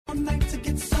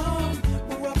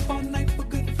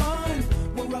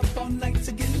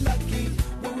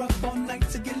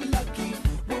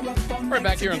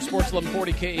right back here on Sports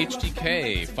 1140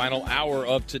 KHTK. Final hour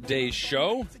of today's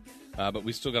show. But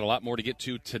we still got a lot more to get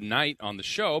to tonight on the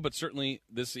show, but certainly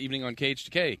this evening on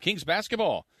KHTK. Kings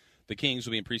basketball. The Kings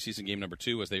will be in preseason game number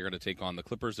 2 as they are going to take on the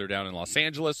Clippers. They're down in Los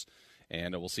Angeles,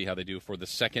 and we'll see how they do for the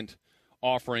second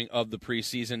offering of the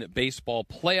preseason baseball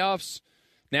playoffs.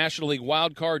 National League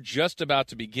wild card just about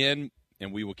to begin,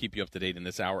 and we will keep you up to date in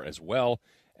this hour as well,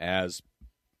 as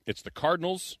it's the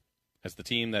Cardinals as the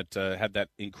team that had that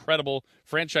incredible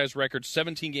franchise record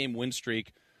 17-game win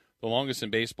streak, the longest in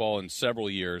baseball in several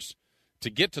years, to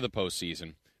get to the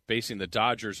postseason, facing the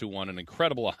Dodgers, who won an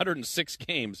incredible 106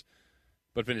 games,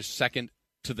 but finished second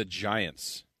to the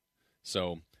Giants.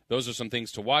 So those are some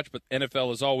things to watch, but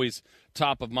NFL is always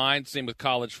top of mind. Same with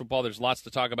college football. There's lots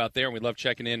to talk about there, and we love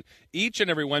checking in each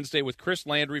and every Wednesday with Chris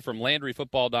Landry from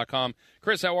LandryFootball.com.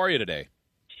 Chris, how are you today?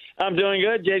 I'm doing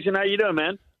good. Jason, how you doing,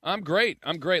 man? I'm great.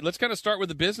 Let's kind of start with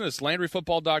the business.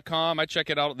 LandryFootball.com. I check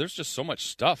it out. There's just so much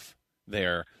stuff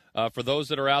there. For those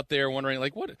that are out there wondering,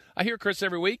 like, what? I hear Chris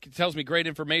every week. He tells me great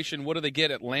information. What do they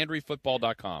get at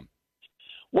LandryFootball.com?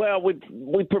 Well,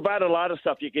 we provide a lot of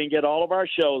stuff. You can get all of our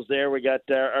shows there. We got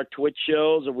our Twitch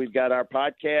shows, and we've got our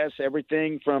podcasts,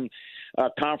 everything from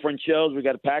conference shows. We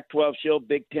got a Pac-12 show,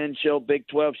 Big Ten show, Big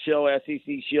 12 show,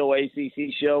 SEC show,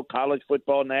 ACC show, college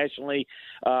football nationally,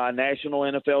 national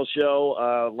NFL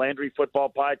show, Landry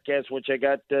Football Podcast, which I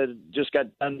just got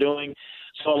done doing.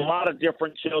 So a lot of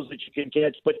different shows that you can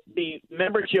catch. But the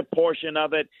membership portion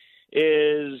of it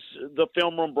is the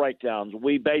film room breakdowns.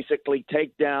 We basically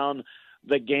take down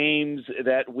the games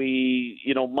that we,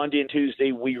 Monday and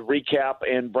Tuesday, we recap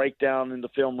and break down in the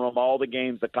film room all the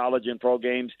games, the college and pro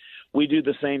games. We do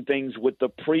the same things with the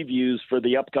previews for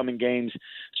the upcoming games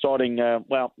starting,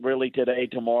 really today,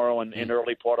 tomorrow, and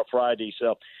early part of Friday.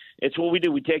 So it's what we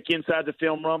do. We take you inside the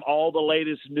film room, all the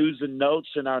latest news and notes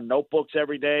in our notebooks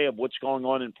every day of what's going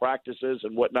on in practices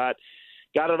and whatnot.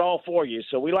 Got it all for you.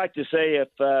 So we like to say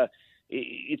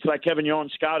it's like having your own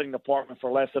scouting department for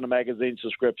less than a magazine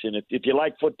subscription. If you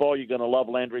like football, you're going to love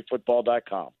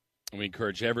LandryFootball.com. We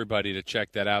encourage everybody to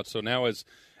check that out. So now as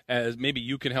maybe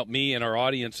you can help me and our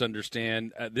audience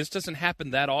understand, this doesn't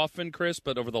happen that often, Chris,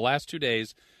 but over the last 2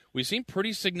 days, we've seen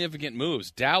pretty significant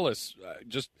moves. Dallas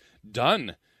just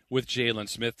done with Jalen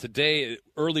Smith. Today,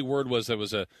 early word was there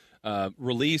was a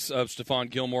release of Stephon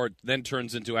Gilmore, then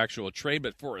turns into actual trade,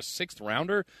 but for a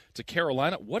 6th-rounder to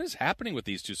Carolina, what is happening with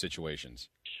these two situations?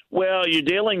 Well, you're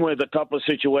dealing with a couple of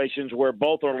situations where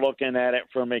both are looking at it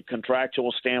from a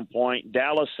contractual standpoint.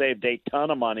 Dallas saved a ton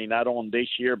of money, not only this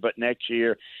year but next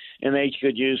year, and they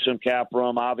could use some cap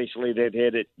room. Obviously, they've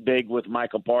hit it big with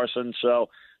Michael Parsons, so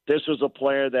this was a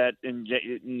player that in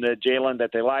Jalen that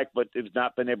they like, but has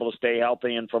not been able to stay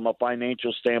healthy, and from a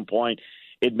financial standpoint,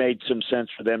 it made some sense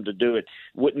for them to do it.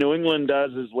 What New England does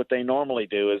is what they normally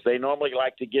do, is they normally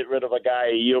like to get rid of a guy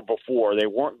a year before. They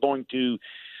weren't going to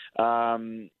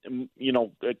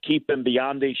keep him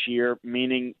beyond this year,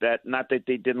 meaning that not that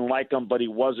they didn't like him, but he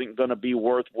wasn't going to be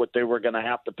worth what they were going to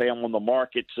have to pay him on the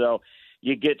market. So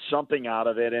you get something out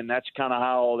of it, and that's kind of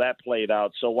how that played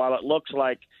out. So while it looks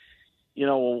like, they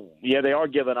are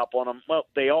giving up on him, well,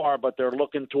 they are, but they're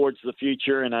looking towards the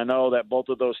future, and I know that both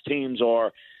of those teams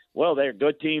are, well, they're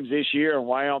good teams this year, and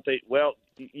why aren't they? Well,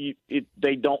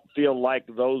 they don't feel like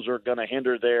those are going to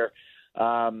hinder their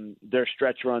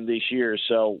stretch run this year.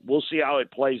 So we'll see how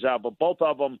it plays out. But both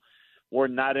of them were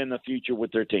not in the future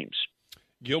with their teams.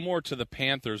 Gilmore to the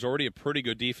Panthers, already a pretty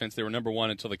good defense. They were number 1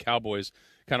 until the Cowboys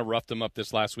kind of roughed them up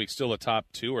this last week. Still a top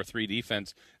 2 or 3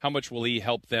 defense. How much will he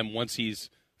help them once he's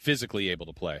physically able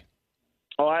to play?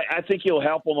 Oh, I think he'll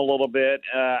help them a little bit.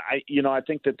 I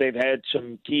think that they've had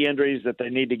some key injuries that they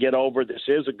need to get over. This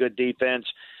is a good defense.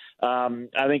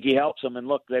 I think he helps them. And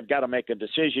look, they've got to make a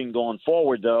decision going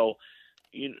forward, though.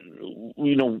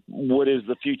 What is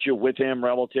the future with him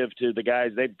relative to the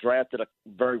guys they've drafted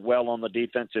very well on the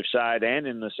defensive side and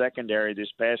in the secondary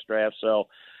this past draft. So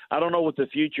I don't know what the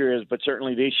future is, but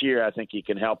certainly this year I think he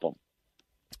can help them.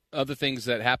 Other things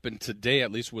that happened today,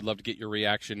 at least would love to get your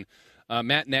reaction.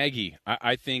 Matt Nagy,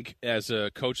 I think as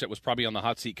a coach that was probably on the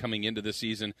hot seat coming into this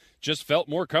season, just felt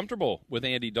more comfortable with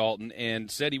Andy Dalton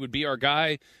and said he would be our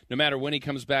guy no matter when he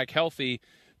comes back healthy.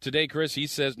 Today, Chris, he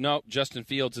says, no, Justin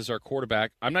Fields is our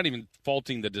quarterback. I'm not even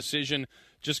faulting the decision.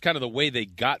 Just kind of the way they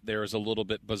got there is a little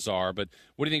bit bizarre. But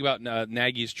what do you think about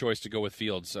Nagy's choice to go with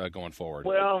Fields going forward?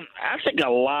 Well, I think a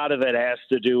lot of it has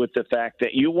to do with the fact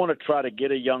that you want to try to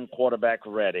get a young quarterback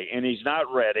ready, and he's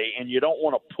not ready, and you don't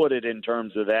want to put it in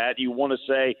terms of that. You want to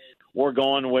say, we're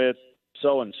going with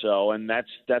so-and-so, and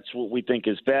that's what we think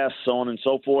is best, so on and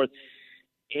so forth.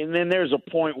 And then there's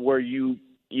a point where you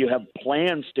you have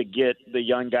plans to get the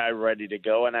young guy ready to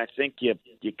go, and I think you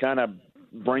kind of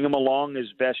bring him along as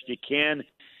best you can,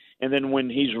 and then when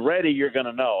he's ready, you're going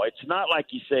to know. It's not like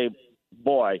you say,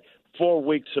 boy, 4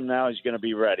 weeks from now he's going to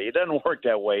be ready. It doesn't work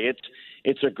that way.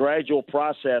 It's a gradual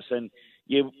process, and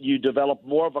you develop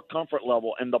more of a comfort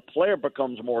level, and the player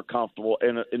becomes more comfortable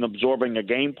in absorbing a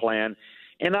game plan.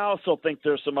 And I also think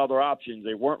there's some other options.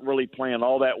 They weren't really playing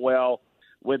all that well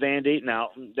with Andy. Now,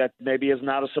 that maybe is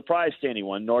not a surprise to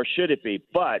anyone, nor should it be.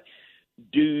 But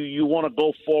do you want to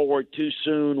go forward too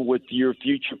soon with your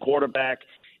future quarterback,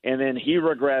 and then he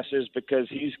regresses because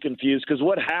he's confused? Because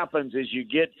what happens is you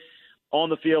get on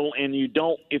the field and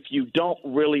if you don't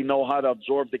really know how to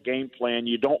absorb the game plan,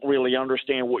 you don't really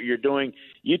understand what you're doing,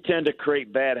 you tend to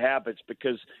create bad habits,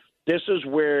 because this is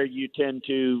where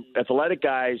athletic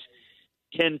guys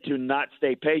tend to not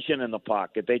stay patient in the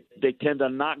pocket. They tend to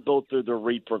not go through the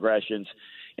read progressions.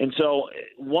 And so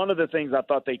one of the things I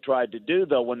thought they tried to do,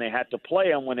 though, when they had to play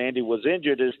him when Andy was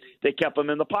injured, is they kept him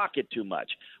in the pocket too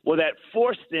much. Well, that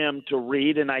forced them to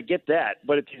read, and I get that.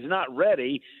 But if he's not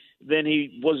ready, then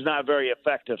he was not very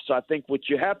effective. So I think what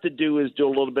you have to do is do a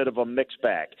little bit of a mixed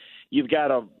bag. You've got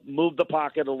to move the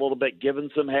pocket a little bit, give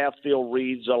him some half-field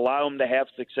reads, allow him to have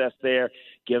success there,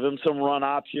 give him some run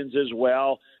options as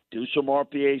well, do some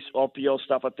RPO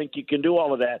stuff. I think you can do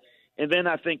all of that. And then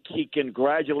I think he can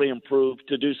gradually improve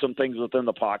to do some things within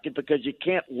the pocket, because you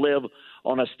can't live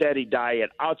on a steady diet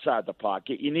outside the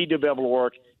pocket. You need to be able to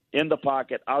work in the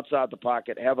pocket, outside the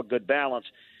pocket, have a good balance.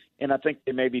 And I think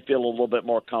they maybe feel a little bit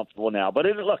more comfortable now. But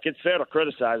look, it's fair to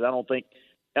criticize. I don't think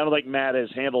Matt has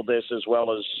handled this as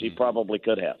well as he probably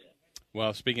could have.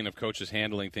 Well, speaking of coaches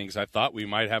handling things, I thought we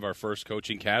might have our first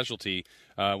coaching casualty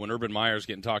when Urban Meyer's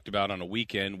getting talked about on a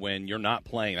weekend when you're not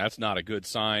playing. That's not a good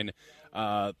sign.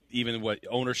 Even what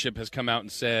ownership has come out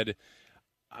and said,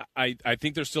 I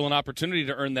think there's still an opportunity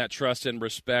to earn that trust and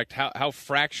respect. How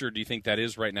fractured do you think that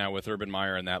is right now with Urban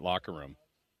Meyer in that locker room?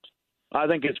 I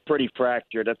think it's pretty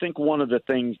fractured. I think one of the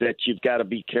things that you've got to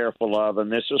be careful of, and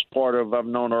this is part of, I've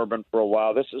known Urban for a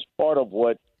while, this is part of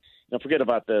what, forget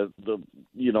about the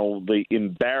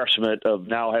embarrassment of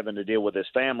now having to deal with his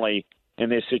family in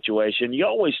this situation. You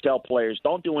always tell players,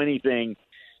 don't do anything,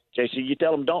 JC, you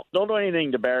tell them don't do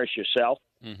anything to embarrass yourself,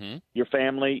 your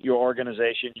family, your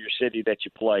organization, your city that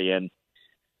you play in.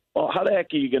 Well, how the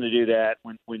heck are you going to do that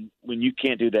when you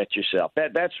can't do that yourself?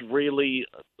 That's really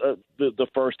the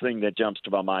first thing that jumps to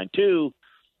my mind. Two,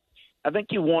 I think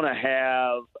you want to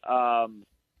have,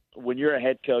 when you're a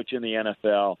head coach in the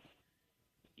NFL,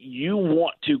 you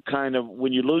want to kind of,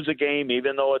 when you lose a game,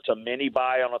 even though it's a mini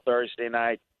bye on a Thursday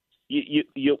night, you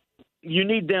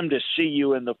need them to see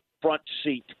you in the front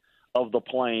seat of the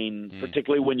plane,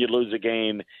 particularly when you lose a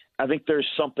game. I think there's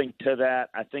something to that.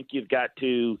 I think you've got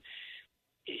to,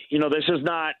 this is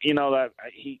not, that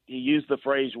he used the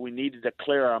phrase, we needed to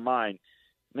clear our mind.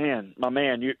 Man, my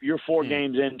man, you're 4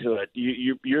 games into it.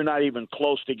 You're not even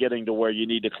close to getting to where you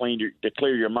need to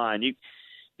clear your mind.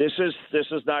 This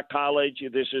is not college.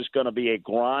 This is going to be a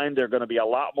grind. There are going to be a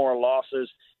lot more losses.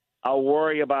 I'll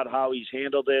worry about how he's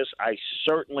handled this. I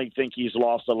certainly think he's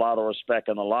lost a lot of respect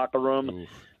in the locker room. Oof.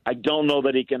 I don't know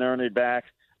that he can earn it back.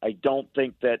 I don't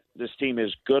think that this team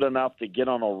is good enough to get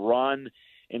on a run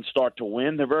and start to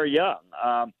win. They're very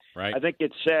young. Right. I think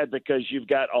it's sad because you've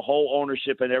got a whole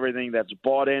ownership and everything that's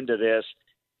bought into this,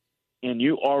 and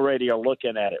you already are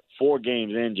looking at it 4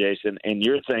 games in, Jason, and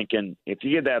you're thinking, if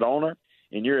you get that owner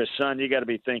and you're his son, you got to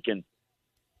be thinking,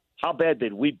 how bad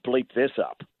did we bleep this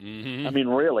up? I mean,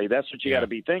 really, that's what you got to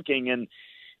be thinking.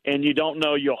 And you don't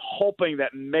know. You're hoping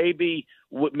that maybe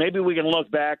we can look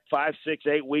back 5, 6,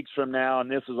 8 weeks from now, and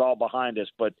this is all behind us.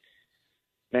 But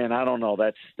man, I don't know.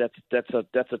 That's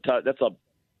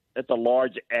a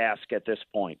large ask at this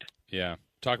point. Yeah.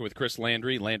 Talking with Chris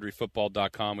Landry,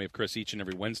 LandryFootball.com. We have Chris each and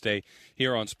every Wednesday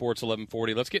here on Sports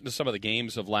 1140. Let's get into some of the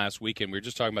games of last weekend. We were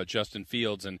just talking about Justin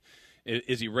Fields, and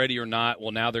is he ready or not?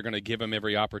 Well, now they're going to give him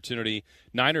every opportunity.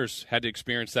 Niners had to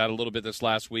experience that a little bit this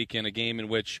last week in a game in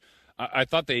which I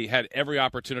thought they had every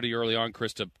opportunity early on,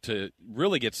 Chris, to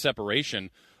really get separation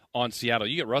on Seattle.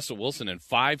 You get Russell Wilson in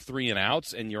 5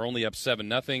 3-and-outs, and you're only up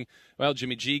 7-0. Well,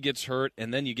 Jimmy G gets hurt,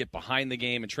 and then you get behind the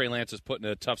game, and Trey Lance is put in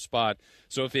a tough spot.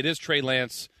 So if it is Trey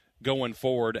Lance going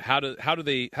forward, how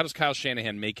does Kyle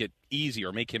Shanahan make it easy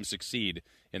or make him succeed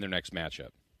in their next matchup?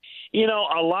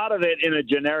 A lot of it in a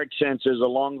generic sense is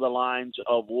along the lines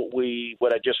of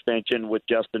what I just mentioned with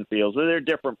Justin Fields. They're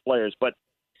different players, but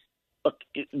look,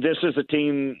 this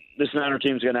Niner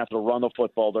team is going to have to run the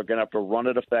football. They're going to have to run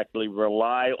it effectively,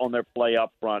 rely on their play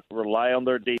up front, rely on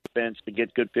their defense to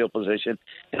get good field position,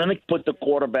 and then put the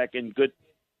quarterback in good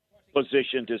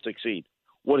position to succeed.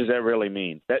 what does that really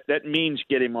mean? That means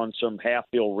get him on some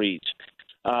half-field reads,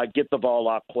 get the ball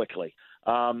out quickly.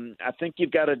 I think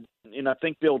you've got to, and I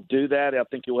think they'll do that. I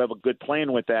think you'll have a good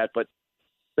plan with that. But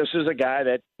this is a guy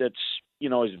that's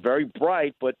is very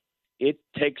bright, but it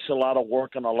takes a lot of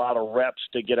work and a lot of reps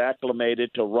to get acclimated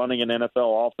to running an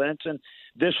NFL offense. And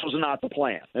this was not the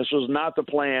plan. This was not the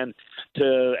plan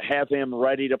to have him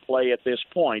ready to play at this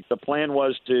point. The plan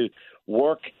was to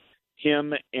work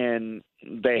him, and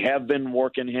they have been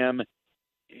working him.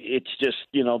 It's just,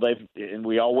 and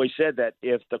we always said that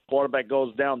if the quarterback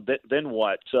goes down, then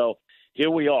what? So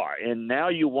here we are. And now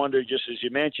you wonder, just as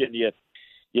you mentioned, you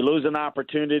lose an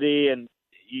opportunity, and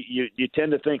you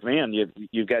tend to think, man,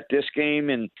 you've got this game,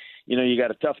 and you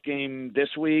got a tough game this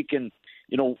week, and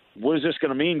what is this going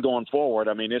to mean going forward?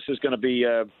 I mean, this is going to be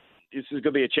a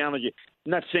challenge.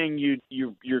 I'm not saying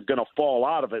you're going to fall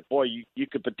out of it. Boy, you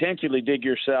could potentially dig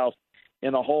yourself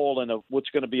in a hole in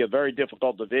what's going to be a very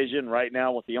difficult division right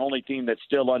now with the only team that's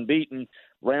still unbeaten.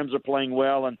 Rams are playing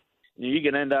well, and you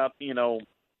can end up 2-3,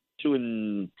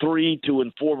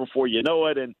 2-4 before you know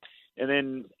it, and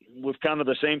then with kind of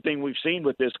the same thing we've seen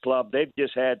with this club, they've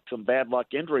just had some bad luck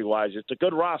injury-wise. It's a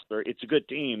good roster. It's a good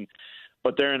team,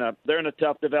 but they're in a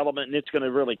tough development, and it's going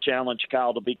to really challenge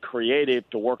Kyle to be creative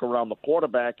to work around the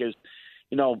quarterback.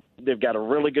 They've got a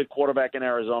really good quarterback in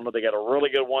Arizona. They got a really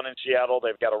good one in Seattle.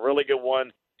 They've got a really good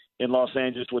one in Los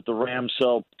Angeles with the Rams.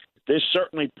 So this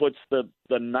certainly puts the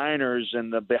Niners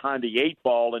behind the eight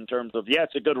ball in terms of,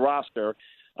 it's a good roster.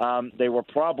 They were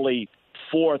probably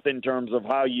fourth in terms of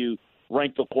how you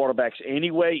rank the quarterbacks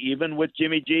anyway, even with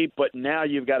Jimmy G. But now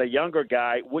you've got a younger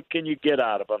guy. What can you get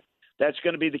out of him? That's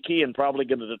going to be the key and probably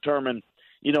going to determine,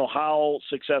 how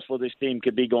successful this team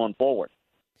could be going forward.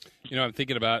 I'm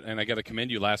thinking about, and I got to commend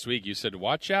you last week. You said,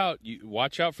 watch out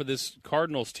for this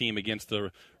Cardinals team against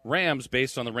the Rams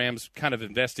based on the Rams kind of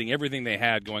investing everything they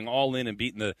had, going all in and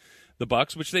beating the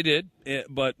Bucs, which they did,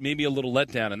 but maybe a little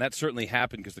letdown. And that certainly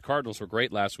happened because the Cardinals were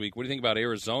great last week. What do you think about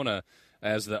Arizona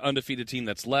as the undefeated team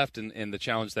that's left and the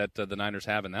challenge that the Niners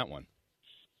have in that one?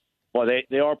 Well,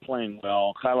 they are playing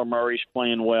well. Kyler Murray's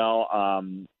playing well.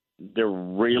 They're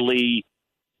really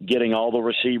getting all the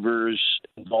receivers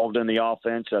involved in the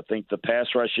offense. I think the pass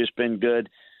rush has been good.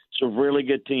 It's a really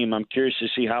good team. I'm curious to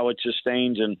see how it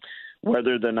sustains and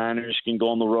whether the Niners can go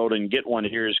on the road and get one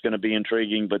here is going to be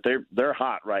intriguing. But they're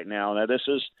hot right now. Now this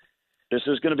is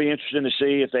going to be interesting to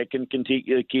see if they can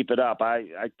continue to keep it up.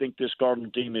 I think this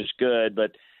Cardinal team is good,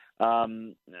 but I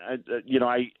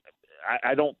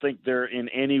don't think they're in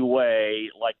any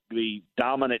way like the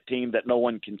dominant team that no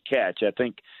one can catch. I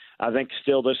think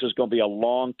still this is going to be a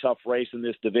long, tough race in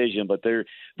this division, but they're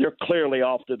clearly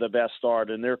off to the best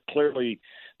start, and they're clearly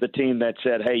the team that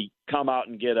said, hey, come out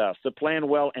and get us. They're playing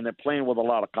well, and they're playing with a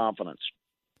lot of confidence.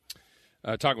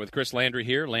 Talking with Chris Landry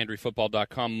here,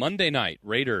 LandryFootball.com. Monday night,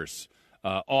 Raiders,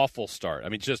 awful start. I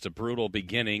mean, just a brutal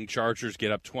beginning. Chargers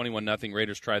get up 21-0.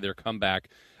 Raiders try their comeback.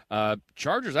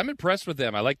 Chargers, I'm impressed with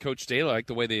them. I like Coach Staley. I like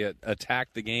the way they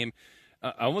attacked the game.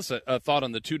 I almost thought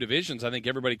on the two divisions, I think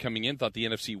everybody coming in thought the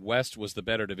NFC West was the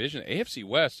better division. AFC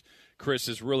West, Chris,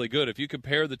 is really good. If you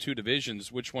compare the two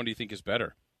divisions, which one do you think is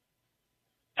better?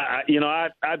 I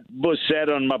was said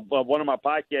on one of my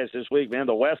podcasts this week, man,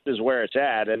 the West is where it's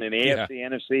at. And in the AFC,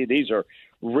 NFC, these are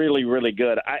really, really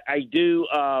good. I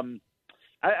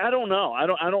don't know. I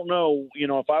don't know,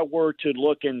 if I were to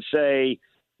look and say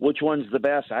which one's the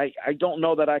best, I don't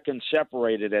know that I can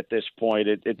separate it at this point.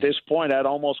 At this point, I'd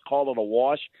almost call it a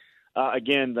wash.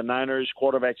 Again, the Niners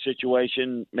quarterback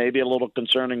situation may be a little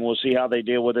concerning. We'll see how they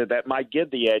deal with it. That might give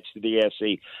the edge to the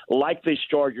SC. Like this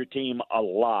Charger team a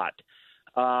lot.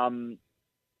 It's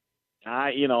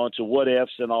a what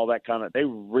ifs and all that kind of. They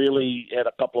really had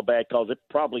a couple of bad calls. It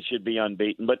probably should be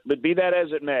unbeaten, but be that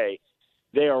as it may,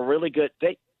 they are really good.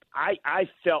 I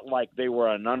felt like they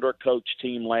were an undercoached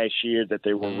team last year. That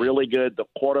they were really good. The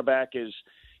quarterback is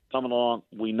coming along.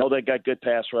 We know they got good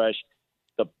pass rush.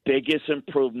 The biggest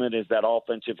improvement is that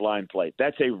offensive line play.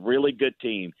 That's a really good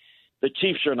team. The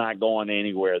Chiefs are not going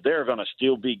anywhere. They're going to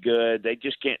still be good. They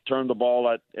just can't turn the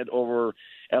ball over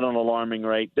at an alarming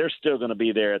rate. They're still going to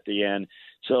be there at the end.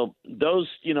 So those,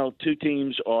 two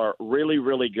teams are really,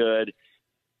 really good.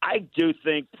 I do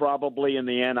think probably in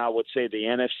the end I would say the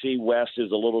NFC West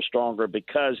is a little stronger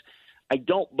because I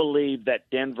don't believe that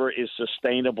Denver is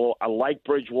sustainable. I like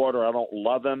Bridgewater. I don't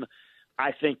love him.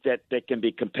 I think that they can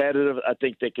be competitive. I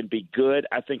think they can be good.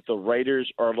 I think the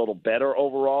Raiders are a little better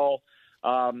overall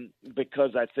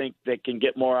because I think they can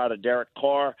get more out of Derek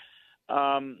Carr.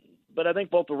 But I think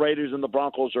both the Raiders and the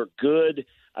Broncos are good.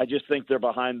 I just think they're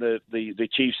behind the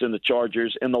Chiefs and the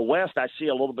Chargers. In the West, I see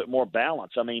a little bit more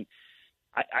balance. I mean,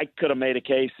 I could have made a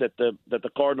case that the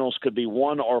Cardinals could be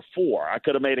 1 or 4. I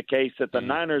could have made a case that the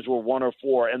Niners were 1 or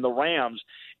 4, and the Rams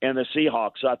and the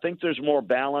Seahawks. So I think there's more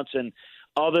balance. And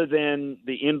other than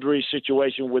the injury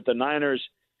situation with the Niners,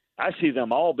 I see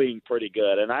them all being pretty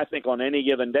good. And I think on any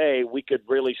given day, we could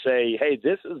really say, hey,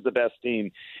 this is the best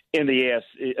team in the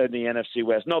NFC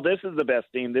West. No, this is the best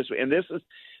team.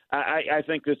 I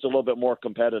think it's a little bit more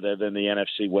competitive than the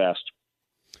NFC West.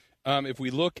 If we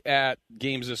look at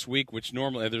games this week, which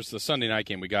normally there's the Sunday night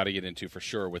game we got to get into for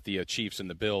sure with the Chiefs and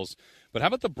the Bills, but how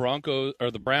about the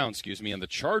Browns, and the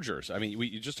Chargers? I mean,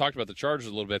 you just talked about the Chargers a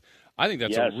little bit. I think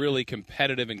that's a really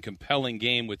competitive and compelling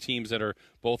game with teams that are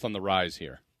both on the rise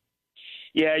here.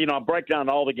 Yeah, I'll break down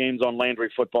all the games on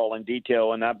Landry Football in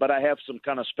detail, but I have some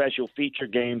kind of special feature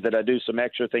games that I do some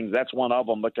extra things. That's one of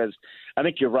them because I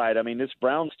think you're right. I mean, this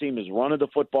Browns team is running the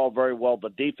football very well.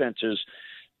 The defense has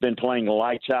been playing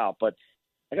lights out. But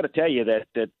I got to tell you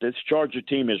that this Charger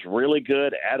team is really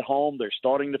good at home. They're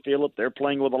starting to feel it. They're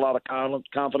playing with a lot of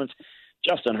confidence.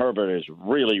 Justin Herbert is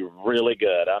really, really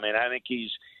good. I mean, I think he's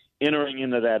entering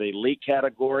into that elite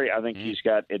category. I think he's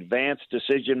got advanced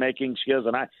decision-making skills,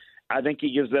 and I think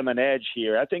he gives them an edge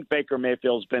here. I think Baker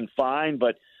Mayfield's been fine,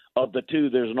 but of the two,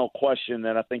 there's no question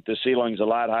that I think the ceiling's a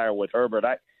lot higher with Herbert.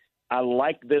 I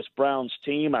like this Browns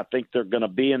team. I think they're going to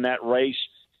be in that race,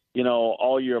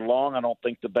 all year long. I don't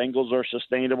think the Bengals are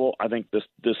sustainable. I think the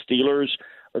Steelers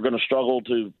are going to struggle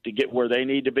to get where they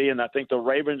need to be, and I think the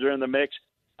Ravens are in the mix.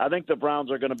 I think the Browns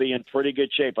are going to be in pretty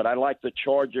good shape, but I like the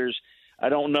Chargers. I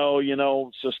don't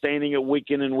know, sustaining it week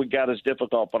in and week out is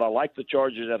difficult, but I like the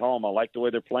Chargers at home. I like the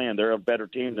way they're playing. They're a better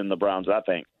team than the Browns, I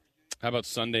think. How about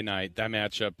Sunday night? That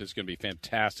matchup is going to be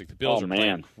fantastic. The Bills are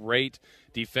playing great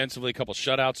defensively, a couple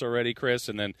shutouts already, Chris,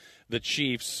 and then the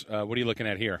Chiefs. What are you looking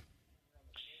at here?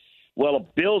 Well, a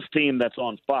Bills team that's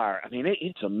on fire. I mean,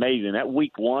 it's amazing. That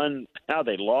week one, how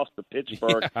they lost to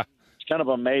Pittsburgh, It's kind of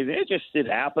amazing. It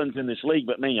happens in this league,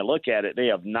 but, man, you look at it, they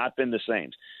have not been the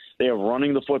same. They are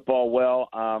running the football well.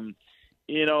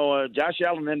 Josh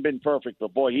Allen hasn't been perfect,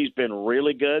 but, boy, he's been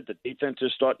really good. The defense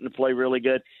is starting to play really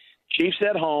good. Chiefs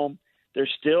at home, they're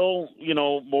still,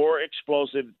 more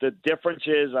explosive. The difference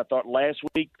is I thought last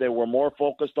week they were more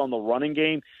focused on the running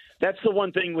game. That's the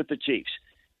one thing with the Chiefs.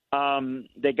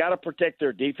 They got to protect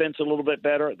their defense a little bit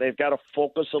better. They've got to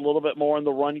focus a little bit more on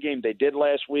the run game. They did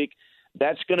last week.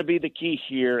 That's going to be the key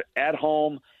here at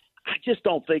home. I just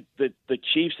don't think that the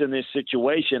Chiefs in this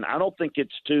situation, I don't think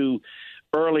it's too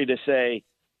early to say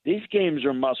these games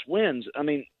are must-wins. I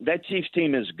mean, that Chiefs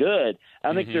team is good.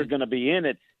 I think they're going to be in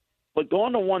it. But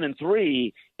going to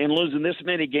 1-3 and losing this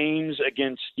many games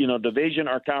against, division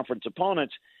or conference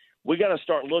opponents, we got to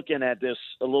start looking at this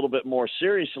a little bit more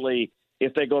seriously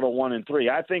if they go to 1-3.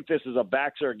 I think this is a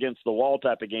backs are against the wall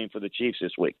type of game for the Chiefs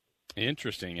this week.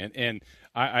 Interesting. And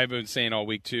I've been saying all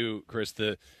week too, Chris,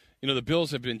 the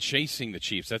Bills have been chasing the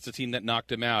Chiefs. That's the team that knocked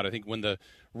them out. I think when the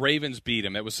Ravens beat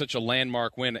them, it was such a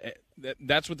landmark win.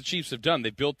 That's what the Chiefs have done. They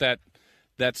built that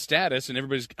status, and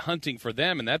everybody's hunting for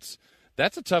them, and that's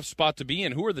a tough spot to be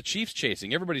in. Who are the Chiefs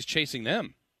chasing? Everybody's chasing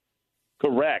them.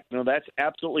 Correct. No, that's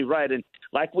absolutely right. And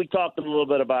like we talked a little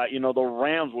bit about, the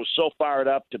Rams were so fired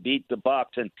up to beat the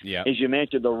Bucs, and as you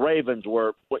mentioned, the Ravens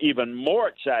were even more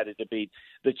excited to beat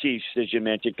the Chiefs, as you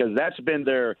mentioned, because that's been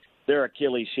their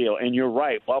Achilles heel. And you're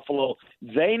right, Buffalo,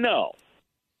 they know,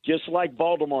 just like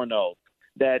Baltimore knows,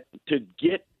 that to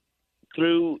get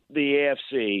through the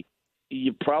AFC,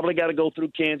 you probably got to go through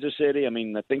Kansas City. I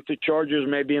mean, I think the Chargers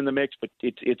may be in the mix, but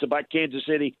it's about Kansas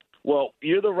City. Well,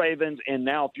 you're the Ravens, and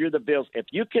now if you're the Bills, if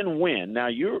you can win, now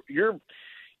you're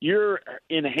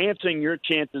enhancing your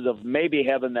chances of maybe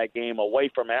having that game away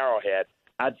from Arrowhead.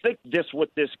 I think what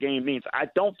this game means. I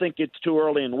don't think it's too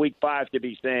early in Week 5 to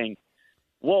be saying,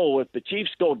 whoa, if the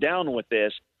Chiefs go down with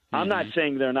this, I'm not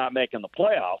saying they're not making the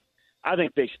playoffs. I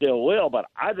think they still will, but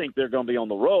I think they're going to be on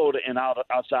the road and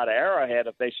outside of Arrowhead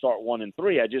if they start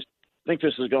 1-3. I just think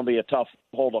this is going to be a tough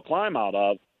hole to climb out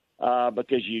of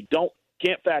because you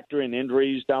can't factor in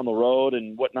injuries down the road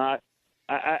and whatnot.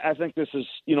 I think this is,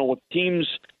 with teams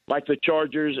like the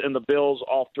Chargers and the Bills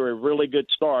off to a really good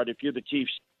start, if you're the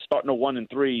Chiefs starting a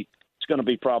 1-3, it's going to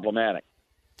be problematic.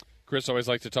 Chris, always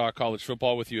like to talk college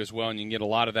football with you as well, and you can get a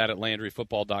lot of that at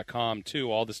LandryFootball.com,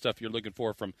 too, all the stuff you're looking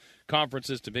for from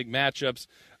conferences to big matchups.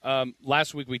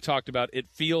 Last week we talked about it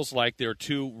feels like there are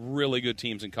two really good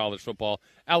teams in college football.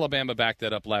 Alabama backed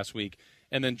that up last week,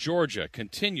 and then Georgia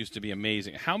continues to be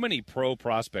amazing. How many pro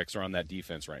prospects are on that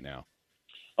defense right now?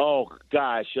 Oh,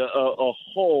 gosh, a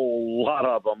whole lot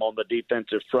of them on the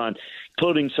defensive front,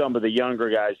 including some of the younger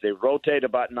guys. They rotate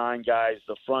about 9 guys.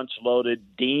 The front's loaded.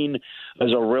 Dean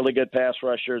is a really good pass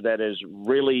rusher that has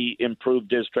really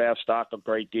improved his draft stock a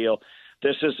great deal.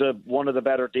 This is one of the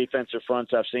better defensive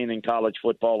fronts I've seen in college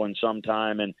football in some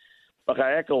time. And, look,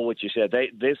 I echo what you said.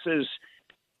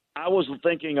 I was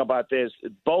thinking about this.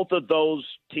 Both of those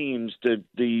teams, the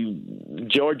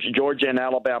Georgia and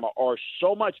Alabama, are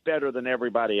so much better than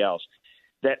everybody else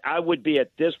that I would be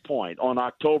at this point on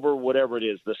October, whatever it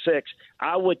is, the 6th,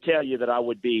 I would tell you that I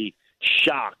would be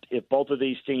shocked if both of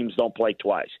these teams don't play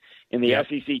twice in the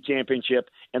SEC championship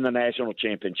and the national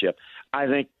championship. I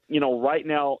think, right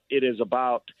now it is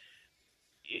about,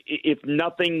 if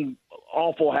nothing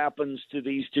awful happens to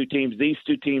these two teams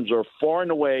are far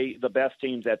and away the best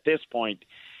teams at this point.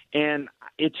 And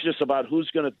it's just about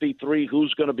who's going to be 3,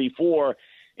 who's going to be 4.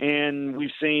 And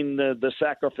we've seen the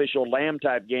sacrificial lamb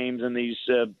type games in these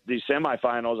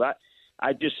semifinals.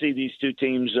 I just see these two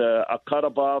teams a cut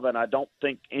above, and I don't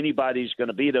think anybody's going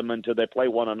to beat them until they play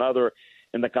one another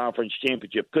in the conference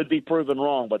championship. Could be proven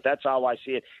wrong, but that's how I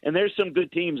see it. And there's some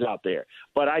good teams out there,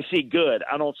 but I see good.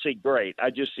 I don't see great.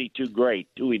 I just see two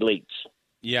elites.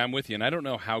 Yeah, I'm with you, and I don't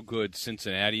know how good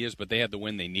Cincinnati is, but they had the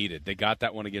win they needed. They got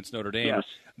that one against Notre Dame. Yes.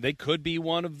 They could be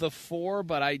one of the 4,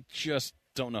 but I just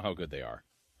don't know how good they are.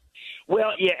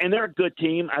 Well, yeah, and they're a good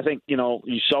team. I think, you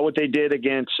saw what they did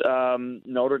against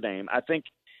Notre Dame. I think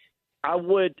I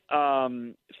would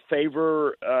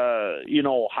favor,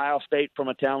 Ohio State from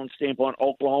a talent standpoint,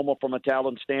 Oklahoma from a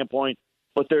talent standpoint,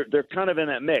 but they're kind of in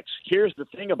that mix. Here's the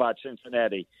thing about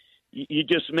Cincinnati. You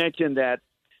just mentioned that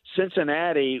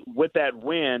Cincinnati, with that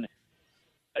win,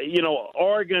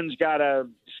 Oregon's got to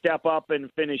step up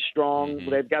and finish strong. Mm-hmm.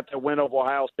 They've got the win over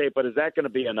Ohio State, but is that going to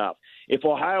be enough? If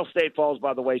Ohio State falls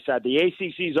by the wayside, the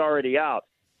ACC's already out.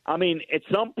 I mean, at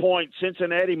some point,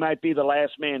 Cincinnati might be the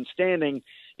last man standing.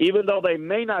 Even though they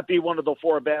may not be one of the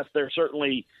 4 best, they're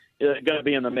certainly going to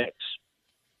be in the mix.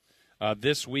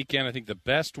 This weekend, I think the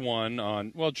best one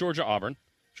Georgia-Auburn.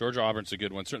 Georgia-Auburn's a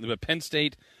good one, certainly. But Penn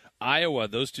State, Iowa,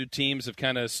 those two teams have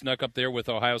kind of snuck up there with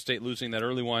Ohio State losing that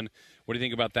early one. What do you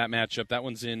think about that matchup? That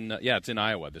one's it's in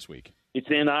Iowa this week. It's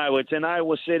in Iowa. It's in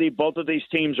Iowa City. Both of these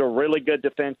teams are really good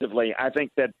defensively. I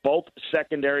think that both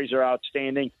secondaries are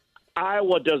outstanding.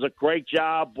 Iowa does a great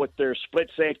job with their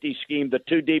split safety scheme, the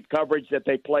 2 deep coverage that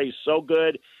they play so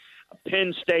good.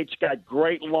 Penn State's got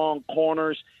great long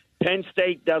corners. Penn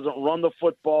State doesn't run the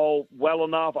football well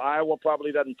enough. Iowa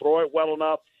probably doesn't throw it well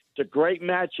enough. It's a great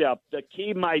matchup. The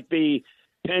key might be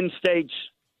Penn State's,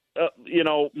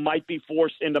 might be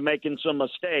forced into making some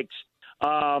mistakes.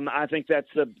 I think that's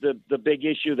the big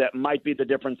issue that might be the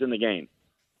difference in the game.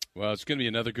 Well, it's going to be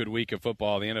another good week of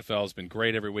football. The NFL has been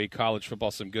great every week. College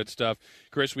football, some good stuff.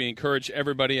 Chris, we encourage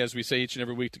everybody, as we say each and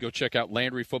every week, to go check out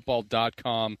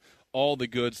LandryFootball.com. All the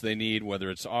goods they need, whether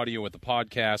it's audio with the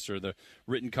podcast or the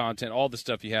written content, all the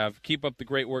stuff you have. Keep up the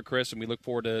great work, Chris, and we look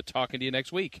forward to talking to you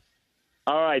next week.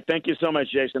 All right. Thank you so much,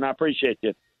 Jason. I appreciate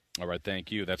you. All right,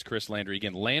 thank you. That's Chris Landry.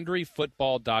 Again,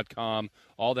 LandryFootball.com.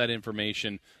 All that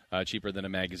information, cheaper than a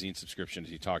magazine subscription,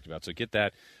 as you talked about. So get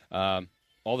that.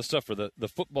 All the stuff for the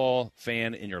football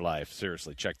fan in your life.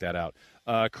 Seriously, check that out.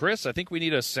 Chris, I think we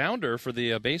need a sounder for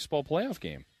the baseball playoff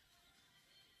game.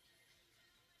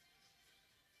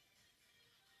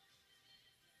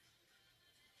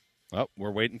 Oh,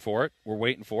 we're waiting for it. We're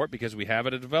waiting for it because we have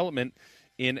it a development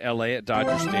in L.A. at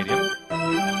Dodger Stadium.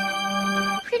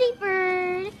 Pretty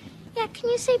bird. Yeah, can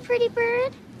you say pretty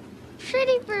bird?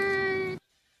 Pretty bird.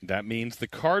 That means the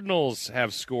Cardinals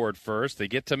have scored first. They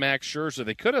get to Max Scherzer.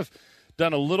 They could have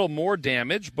done a little more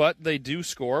damage, but they do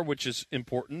score, which is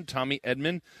important. Tommy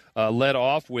Edman led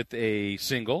off with a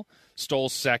single, stole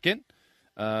second,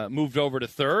 moved over to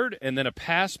third, and then a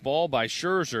pass ball by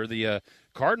Scherzer. The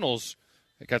Cardinals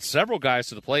got several guys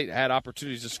to the plate, had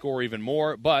opportunities to score even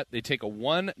more, but they take a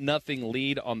 1-0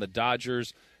 lead on the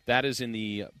Dodgers. That is in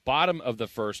the bottom of the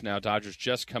first now. Dodgers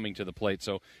just coming to the plate.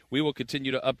 So we will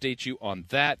continue to update you on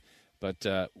that.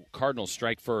 But Cardinals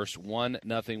strike first,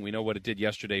 1-0. We know what it did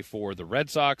yesterday for the Red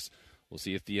Sox. We'll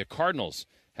see if the Cardinals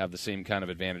have the same kind of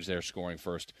advantage there, scoring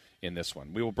first in this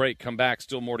one. We will break, come back,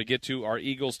 still more to get to. Our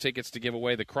Eagles tickets to give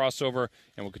away, the crossover,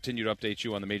 and we'll continue to update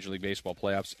you on the Major League Baseball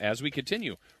playoffs as we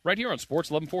continue right here on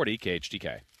Sports 1140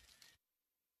 KHTK.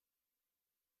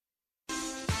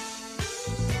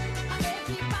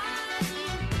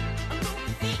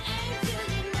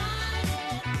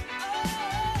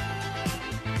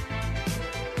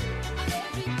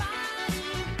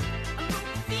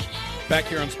 Back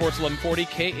here on Sports 1140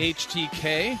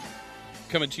 KHTK,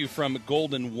 coming to you from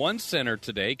Golden One Center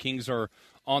today. Kings are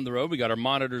on the road. We got our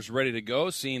monitors ready to go,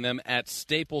 seeing them at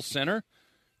Staples Center,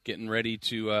 getting ready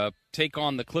to take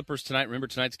on the Clippers tonight. Remember,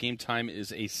 tonight's game time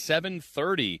is a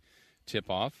 7:30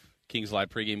 tip-off. Kings Live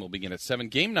pregame will begin at 7.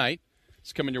 Game night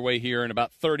is coming your way here in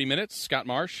about 30 minutes. Scott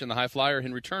Marsh and the High Flyer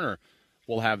Henry Turner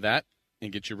will have that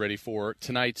and get you ready for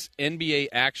tonight's NBA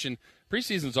action.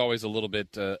 Preseason's always a little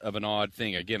bit of an odd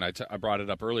thing. Again, I brought it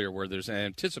up earlier where there's an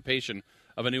anticipation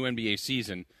of a new NBA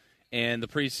season, and the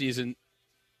preseason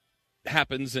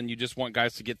happens, and you just want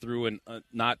guys to get through and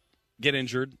not get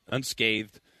injured,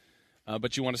 unscathed,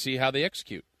 but you want to see how they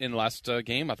execute. In the last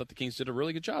game, I thought the Kings did a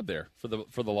really good job there for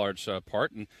the large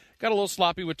part, and got a little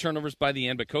sloppy with turnovers by the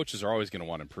end, but coaches are always going to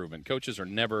want improvement. Coaches are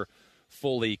never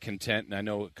fully content, and I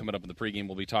know coming up in the pregame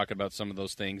we'll be talking about some of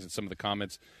those things and some of the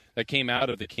comments that came out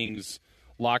of the Kings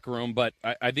locker room. But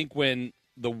I think when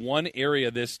the one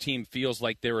area this team feels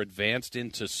like they're advanced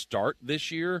in to start this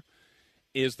year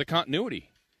is the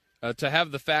continuity. To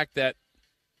have the fact that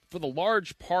for the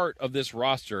large part of this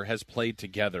roster has played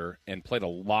together and played a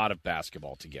lot of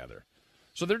basketball together.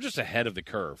 So they're just ahead of the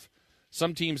curve.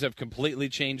 Some teams have completely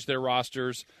changed their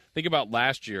rosters. Think about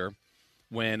last year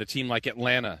when a team like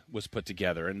Atlanta was put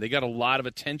together, and they got a lot of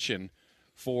attention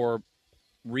for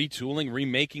retooling,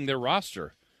 remaking their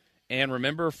roster. And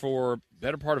remember, for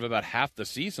better part of about half the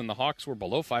season, the Hawks were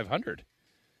below 500.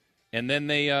 And then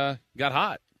they got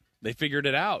hot. They figured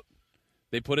it out.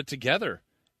 They put it together.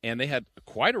 And they had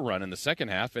quite a run in the second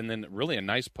half, and then really a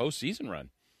nice postseason run.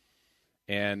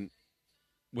 And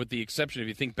with the exception, if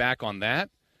you think back on that,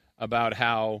 about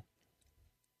how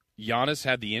Giannis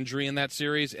had the injury in that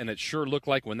series, and it sure looked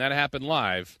like when that happened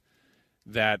live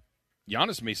that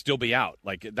Giannis may still be out.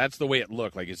 Like, that's the way it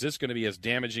looked. Like, is this going to be as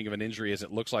damaging of an injury as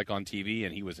it looks like on TV?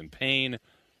 And he was in pain. And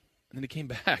then he came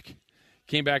back.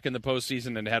 Came back in the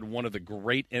postseason and had one of the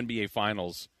great NBA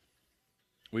finals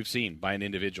we've seen by an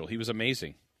individual. He was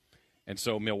amazing. And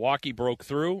so Milwaukee broke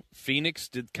through. Phoenix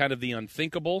did kind of the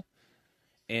unthinkable.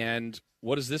 And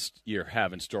what does this year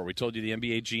have in store? We told you the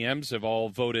NBA GMs have all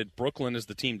voted Brooklyn as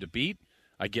the team to beat.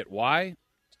 I get why.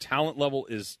 Talent level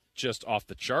is just off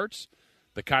the charts.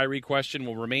 The Kyrie question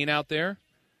will remain out there.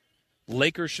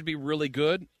 Lakers should be really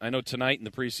good. I know tonight in the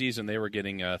preseason they were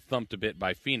getting thumped a bit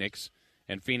by Phoenix.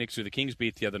 And Phoenix, who the Kings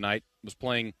beat the other night, was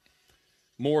playing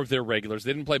more of their regulars.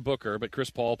 They didn't play Booker, but Chris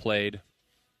Paul played.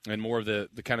 And more of the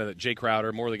kind of the Jay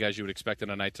Crowder, more of the guys you would expect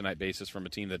on a night-to-night basis from a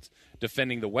team that's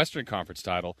defending the Western Conference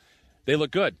title. They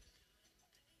look good.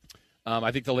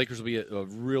 I think the Lakers will be a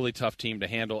really tough team to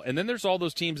handle. And then there's all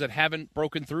those teams that haven't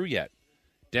broken through yet.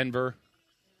 Denver,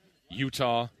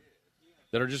 Utah,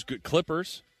 that are just good.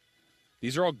 Clippers.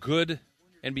 These are all good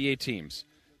NBA teams.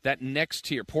 That next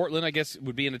tier, Portland, I guess,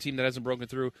 would be in a team that hasn't broken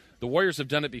through. The Warriors have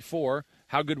done it before.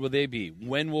 How good will they be?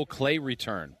 When will Clay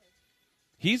return?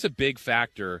 He's a big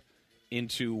factor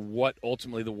into what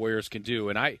ultimately the Warriors can do.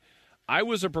 And I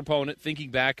was a proponent,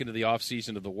 thinking back into the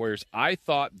offseason of the Warriors, I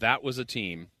thought that was a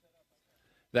team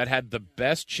that had the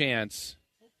best chance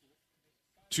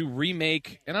to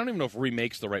remake, and I don't even know if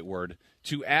remake's the right word,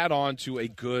 to add on to a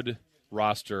good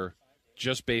roster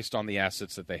just based on the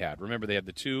assets that they had. Remember, they had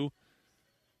the 2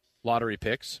 lottery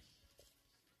picks.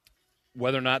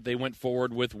 Whether or not they went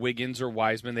forward with Wiggins or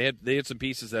Wiseman, they had some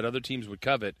pieces that other teams would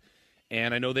covet.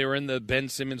 And I know they were in the Ben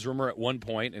Simmons rumor at one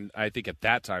point, and I think at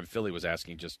that time Philly was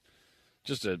asking just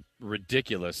a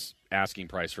ridiculous asking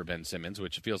price for Ben Simmons,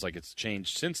 which feels like it's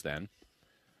changed since then.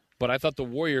 But I thought the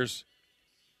Warriors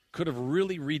could have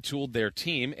really retooled their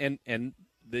team, and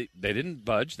they didn't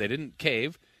budge, they didn't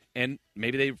cave, and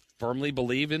maybe they firmly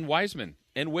believe in Wiseman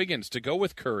and Wiggins to go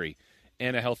with Curry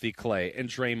and a healthy Clay and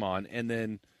Draymond, and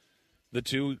then the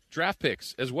 2 draft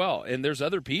picks as well. And there's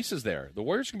other pieces there. The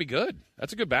Warriors can be good.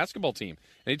 That's a good basketball team.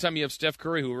 Anytime you have Steph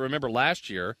Curry, who, remember last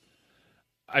year,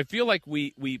 I feel like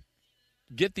we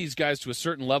get these guys to a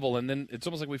certain level, and then it's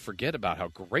almost like we forget about how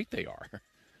great they are.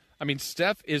 I mean,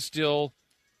 Steph is still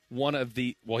one of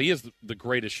the – well, he is the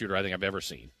greatest shooter I think I've ever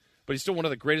seen. But he's still one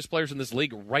of the greatest players in this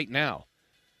league right now.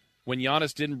 When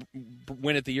Giannis didn't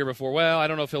win it the year before, well, I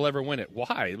don't know if he'll ever win it.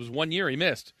 Why? It was 1 year he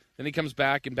missed. Then he comes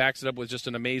back and backs it up with just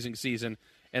an amazing season.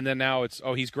 And then now it's,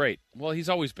 oh, he's great. Well, he's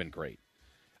always been great.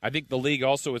 I think the league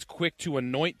also is quick to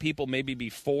anoint people maybe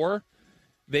before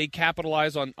they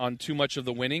capitalize on too much of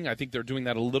the winning. I think they're doing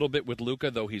that a little bit with Luka,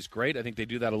 though he's great. I think they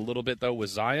do that a little bit, though, with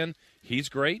Zion. He's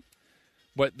great.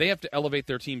 But they have to elevate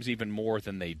their teams even more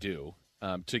than they do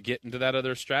to get into that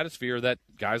other stratosphere that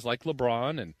guys like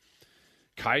LeBron and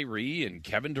Kyrie and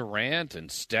Kevin Durant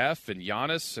and Steph and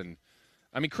Giannis and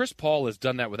I mean, Chris Paul has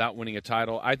done that without winning a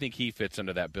title. I think he fits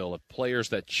into that bill of players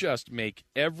that just make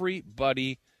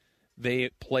everybody they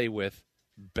play with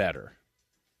better.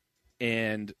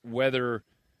 And whether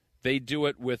they do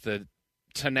it with the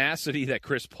tenacity that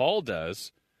Chris Paul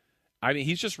does, I mean,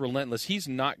 he's just relentless. He's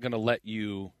not going to let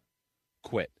you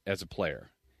quit as a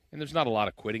player. And there's not a lot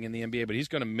of quitting in the NBA, but he's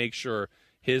going to make sure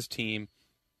his team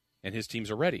and his teams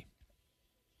are ready.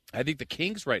 I think the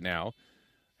Kings right now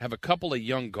have a couple of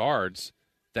young guards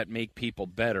that make people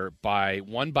better by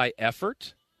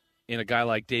effort in a guy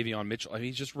like Davion Mitchell. I mean,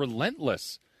 he's just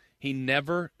relentless. He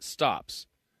never stops.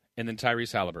 And then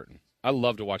Tyrese Halliburton. I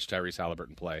love to watch Tyrese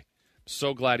Halliburton play.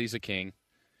 So glad he's a King.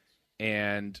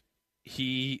 And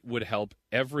he would help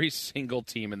every single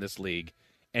team in this league,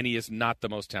 and he is not the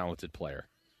most talented player.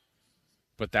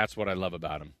 But that's what I love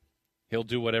about him. He'll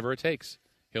do whatever it takes.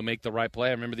 He'll make the right play.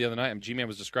 I remember the other night, G-Man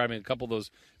was describing a couple of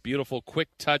those beautiful quick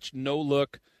touch,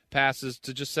 no-look passes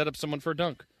to just set up someone for a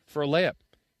dunk, for a layup.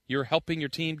 You're helping your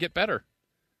team get better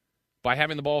by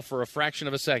having the ball for a fraction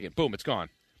of a second. Boom, it's gone.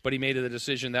 But he made a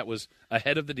decision that was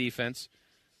ahead of the defense,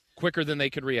 quicker than they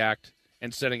could react,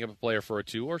 and setting up a player for a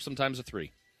 2 or sometimes a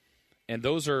 3. And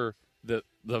those are the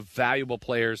valuable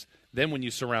players. Then when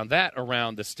you surround that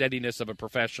around the steadiness of a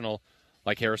professional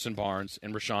like Harrison Barnes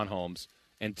and Rashawn Holmes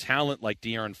and talent like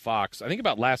De'Aaron Fox. I think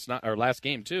about last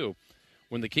game, too,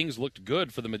 when the Kings looked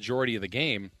good for the majority of the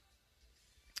game,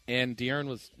 and De'Aaron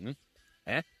was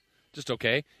just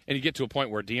okay. And you get to a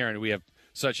point where De'Aaron, we have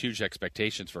such huge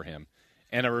expectations for him.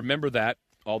 And I remember that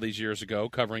all these years ago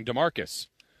covering DeMarcus,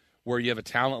 where you have a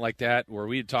talent like that, where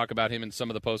we'd talk about him in some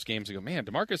of the post games and go, man,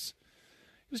 DeMarcus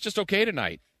was just okay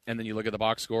tonight. And then you look at the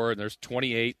box score, and there's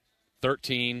 28,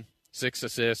 13, 6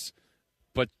 assists.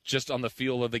 But just on the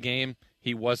feel of the game,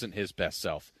 he wasn't his best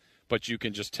self. But you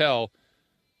can just tell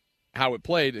how it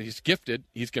played. He's gifted.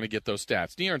 He's going to get those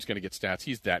stats. De'Aaron's going to get stats.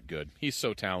 He's that good. He's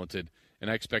so talented, and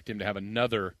I expect him to have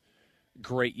another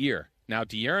great year. Now,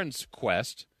 De'Aaron's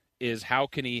quest is how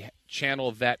can he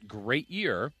channel that great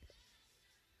year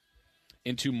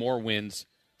into more wins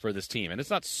for this team. And it's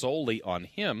not solely on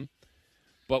him,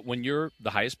 but when you're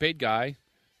the highest paid guy,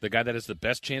 the guy that has the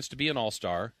best chance to be an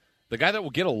all-star, the guy that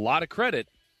will get a lot of credit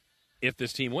if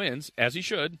this team wins, as he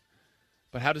should,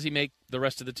 but how does he make the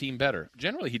rest of the team better?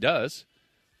 Generally, he does,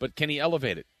 but can he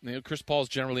elevate it? You know, Chris Paul's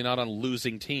generally not on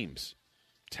losing teams.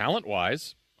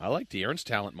 Talent-wise, I like De'Aaron's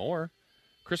talent more.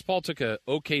 Chris Paul took a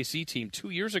OKC team 2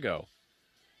 years ago.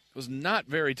 It was not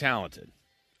very talented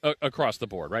across the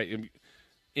board, right,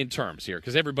 in terms here,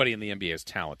 because everybody in the NBA is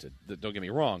talented. Don't get me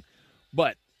wrong.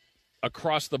 But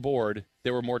across the board,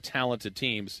 there were more talented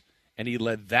teams, and he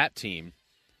led that team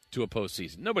to a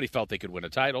postseason. Nobody felt they could win a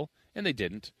title, and they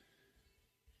didn't.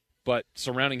 But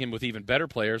surrounding him with even better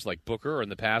players like Booker or in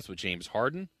the past with James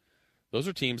Harden, those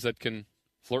are teams that can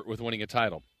flirt with winning a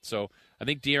title. So I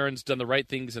think De'Aaron's done the right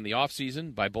things in the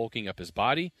offseason by bulking up his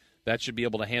body. That should be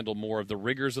able to handle more of the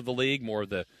rigors of the league, more of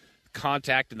the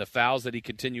contact and the fouls that he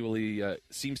continually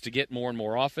seems to get more and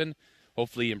more often.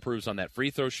 Hopefully he improves on that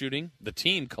free throw shooting. The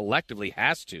team collectively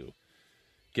has to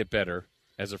get better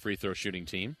as a free throw shooting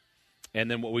team.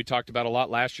 And then what we talked about a lot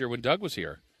last year when Doug was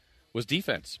here was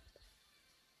defense.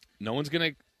 No one's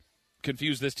going to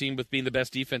confuse this team with being the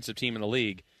best defensive team in the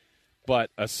league.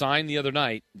 But a sign the other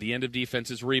night, the end of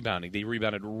defense is rebounding. They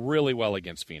rebounded really well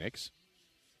against Phoenix.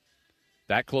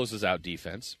 That closes out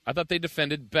defense. I thought they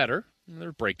defended better. There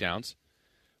were breakdowns.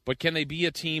 But can they be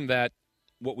a team that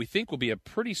what we think will be a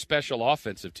pretty special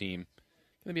offensive team,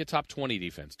 can they be a top 20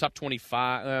 defense? Top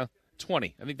 25,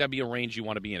 20. I think that'd be a range you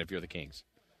want to be in if you're the Kings.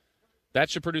 That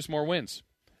should produce more wins.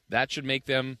 That should make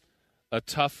them a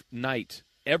tough night,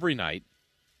 every night,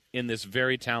 in this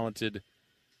very talented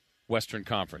Western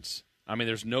Conference. I mean,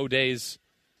 there's no days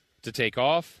to take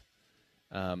off.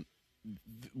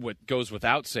 What goes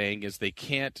without saying is they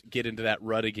can't get into that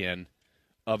rut again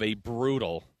of a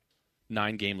brutal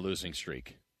 9-game losing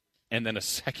streak. And then a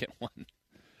second one.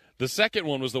 The second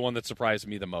one was the one that surprised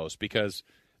me the most because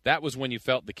that was when you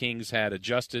felt the Kings had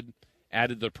adjusted,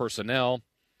 added the personnel,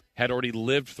 had already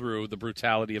lived through the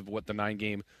brutality of what the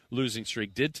 9-game losing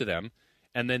streak did to them.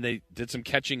 And then they did some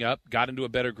catching up, got into a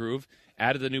better groove,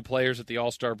 added the new players at the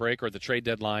All-Star break or at the trade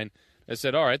deadline. They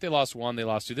said, all right, they lost 1, they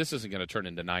lost 2. This isn't going to turn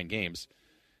into 9 games.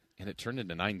 And it turned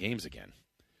into 9 games again.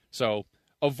 So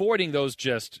avoiding those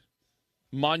just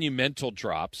monumental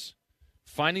drops,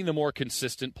 finding the more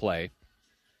consistent play,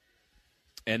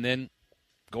 and then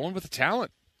going with the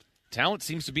talent. Talent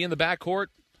seems to be in the backcourt.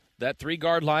 That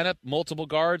 3-guard lineup, multiple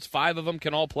guards, 5 of them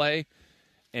can all play,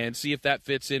 and see if that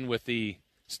fits in with the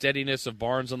steadiness of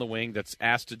Barnes on the wing that's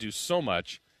asked to do so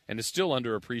much and is still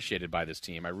underappreciated by this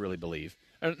team, I really believe.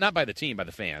 Not by the team, by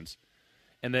the fans.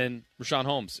 And then Rashawn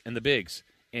Holmes and the bigs.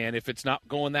 And if it's not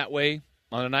going that way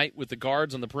on a night with the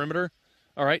guards on the perimeter,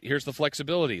 all right, here's the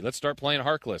flexibility. Let's start playing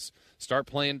Harkless. Start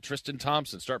playing Tristan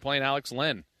Thompson. Start playing Alex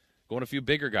Len. Going a few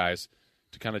bigger guys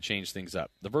to kind of change things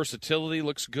up. The versatility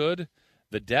looks good.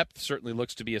 The depth certainly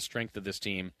looks to be a strength of this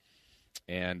team.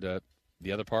 And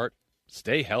the other part,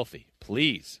 stay healthy.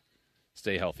 Please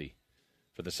stay healthy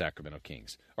for the Sacramento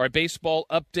Kings. All right, baseball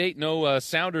update. No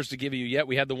Sounders to give you yet.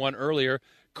 We had the one earlier.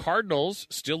 Cardinals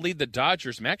still lead the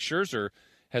Dodgers. Max Scherzer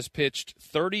has pitched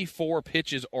 34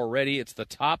 pitches already. It's the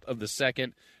top of the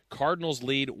second. Cardinals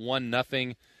lead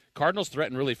 1-0. Cardinals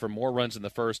threatened really for more runs in the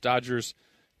first. Dodgers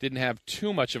didn't have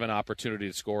too much of an opportunity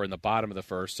to score in the bottom of the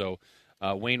first, so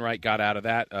Wainwright got out of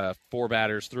that, 4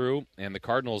 batters through, and the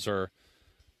Cardinals are,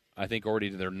 I think, already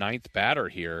to their 9th batter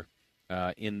here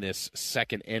in this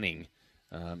second inning.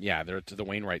 They're to the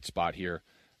Wainwright spot here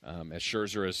as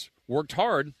Scherzer has worked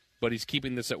hard, but he's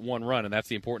keeping this at 1 run, and that's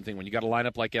the important thing. When you got a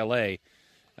lineup like L.A.,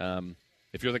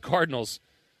 if you're the Cardinals,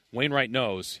 Wainwright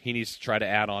knows he needs to try to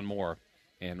add on more,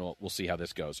 and we'll see how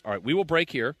this goes. All right, we will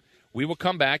break here. We will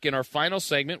come back in our final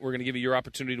segment. We're going to give you your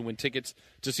opportunity to win tickets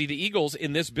to see the Eagles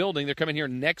in this building. They're coming here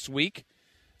next week.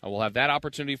 We'll have that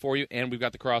opportunity for you, and we've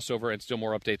got the crossover and still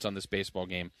more updates on this baseball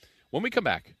game when we come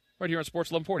back right here on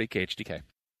Sports 1140 KHTK.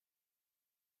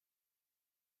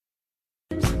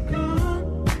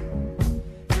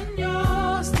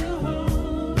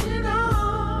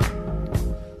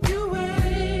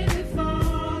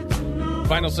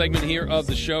 Final segment here of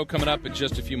the show coming up in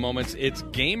just a few moments. It's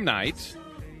game night.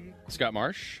 Scott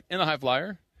Marsh and the High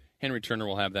Flyer. Henry Turner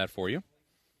will have that for you.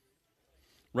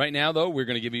 Right now, though, we're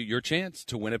going to give you your chance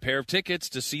to win a pair of tickets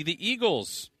to see the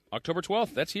Eagles. October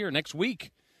 12th, that's here next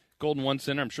week. Golden One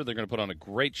Center, I'm sure they're going to put on a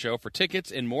great show. For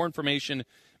tickets and more information,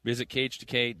 visit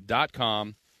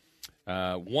KHTK.com.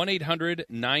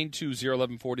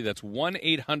 1-800-920-1140. That's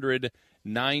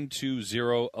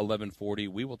 1-800-920-1140.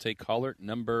 We will take caller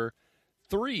number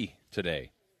 3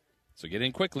 today. So get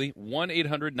in quickly,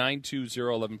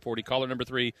 1-800-920-1140. Caller number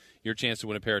 3, your chance to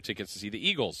win a pair of tickets to see the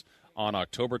Eagles on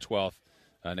October 12th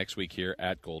next week here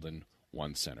at Golden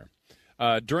One Center.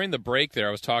 During the break there,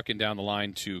 I was talking down the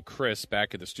line to Chris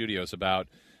back at the studios about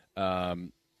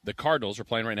the Cardinals are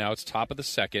playing right now. It's top of the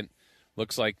second.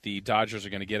 Looks like the Dodgers are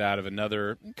going to get out of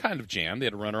another kind of jam. They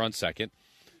had a runner on second.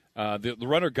 The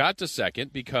runner got to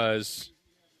second because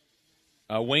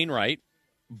Wainwright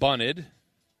bunted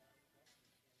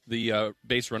the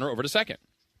base runner over to second.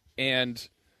 And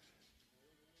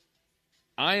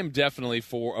I am definitely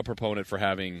a proponent for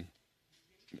having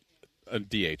a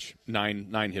DH,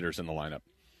 nine hitters in the lineup.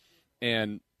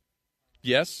 And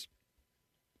yes,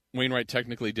 Wainwright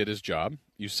technically did his job.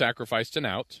 You sacrificed an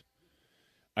out.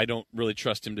 I don't really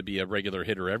trust him to be a regular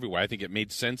hitter everywhere. I think it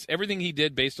made sense. Everything he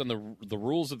did based on the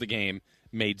rules of the game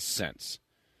made sense.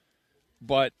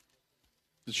 But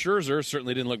Scherzer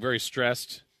certainly didn't look very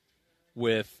stressed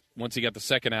once he got the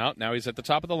second out. Now he's at the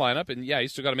top of the lineup, and yeah, you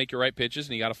still got to make your right pitches,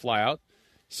 and you got to fly out.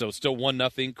 So still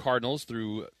 1-0 Cardinals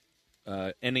through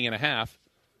inning and a half.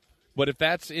 But if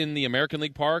that's in the American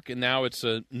League Park, and now it's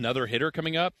another hitter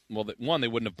coming up, well, one, they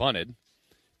wouldn't have bunted.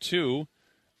 2,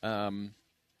 9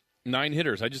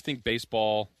 hitters. I just think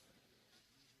baseball,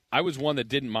 I was one that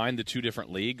didn't mind the 2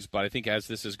 different leagues, but I think as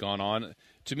this has gone on,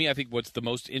 to me, I think what's the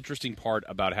most interesting part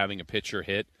about having a pitcher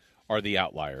hit are the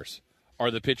outliers. Are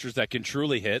the pitchers that can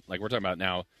truly hit, like we're talking about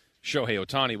now, Shohei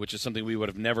Ohtani, which is something we would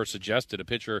have never suggested, a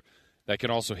pitcher that can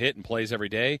also hit and plays every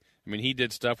day. I mean, he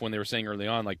did stuff when they were saying early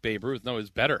on, like Babe Ruth. No, it's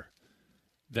better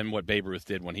than what Babe Ruth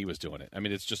did when he was doing it. I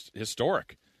mean, it's just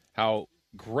historic how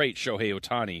great Shohei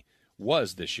Ohtani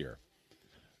was this year.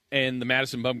 And the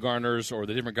Madison Bumgarners or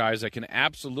the different guys that can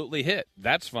absolutely hit,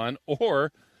 that's fun.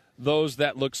 Or those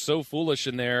that look so foolish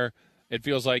in there, it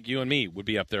feels like you and me would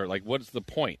be up there. Like, what's the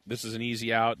point? This is an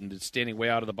easy out, and it's standing way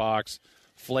out of the box,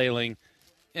 flailing.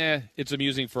 It's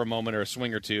amusing for a moment or a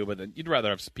swing or two, but then you'd rather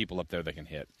have people up there that can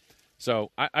hit.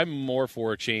 So I'm more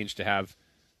for a change to have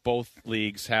both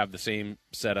leagues have the same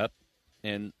setup,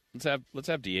 and let's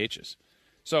have DHs.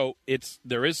 So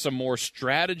there is some more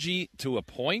strategy to a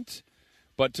point,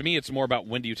 but to me it's more about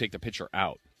when do you take the pitcher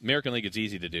out. American League, it's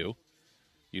easy to do.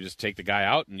 You just take the guy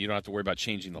out, and you don't have to worry about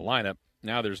changing the lineup.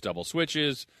 Now there's double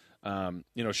switches.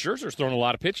 Scherzer's thrown a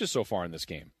lot of pitches so far in this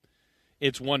game.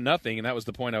 It's 1-0, and that was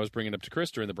the point I was bringing up to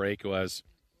Chris during the break was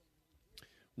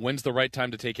when's the right time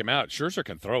to take him out? Scherzer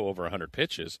can throw over 100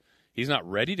 pitches. He's not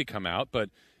ready to come out, but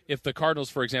if the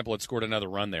Cardinals, for example, had scored another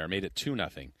run there, made it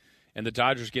 2-0, and the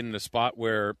Dodgers get in a spot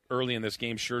where early in this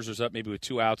game Scherzer's up maybe with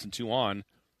 2 outs and 2 on,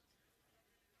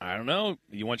 I don't know.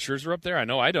 You want Scherzer up there? I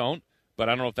know I don't, but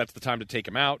I don't know if that's the time to take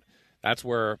him out. That's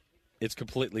where it's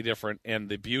completely different, and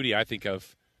the beauty, I think,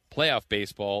 of playoff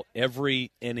baseball,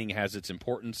 every inning has its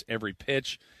importance. Every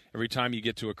pitch, every time you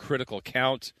get to a critical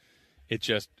count, it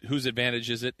just, whose advantage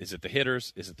is it? Is it the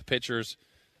hitters? Is it the pitchers?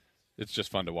 It's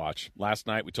just fun to watch. Last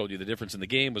night, we told you the difference in the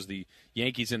game was the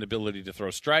Yankees' inability to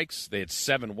throw strikes. They had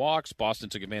 7 walks. Boston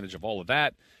took advantage of all of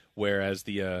that, whereas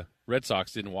the Red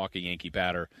Sox didn't walk a Yankee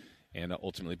batter, and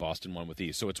ultimately Boston won with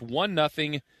ease. So it's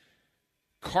 1-0.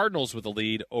 Cardinals with the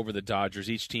lead over the Dodgers.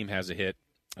 Each team has a hit.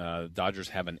 Dodgers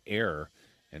have an error,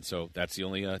 and so that's the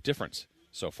only difference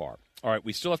so far. All right,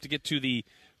 we still have to get to the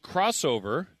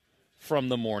crossover from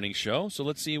the morning show, so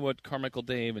let's see what Carmichael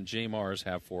Dave and Jay Mars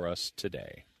have for us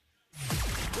today.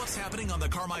 What's happening on the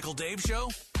Carmichael Dave Show?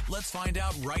 Let's find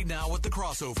out right now with the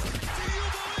crossover.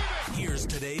 Here's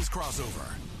today's crossover.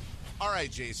 All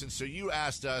right, Jason, so you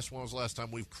asked us when was the last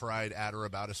time we've cried at or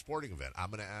about a sporting event.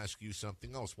 I'm going to ask you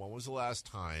something else. When was the last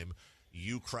time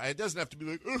you cried? It doesn't have to be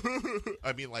like,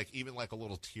 I mean, like even like a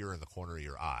little tear in the corner of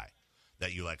your eye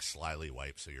that you like slyly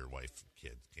wipe so your wife and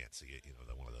kid can't see it,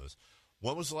 one of those.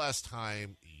 When was the last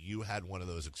time you had one of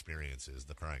those experiences,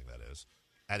 the crying that is,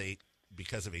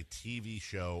 because of a TV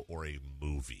show or a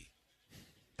movie?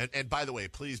 And by the way,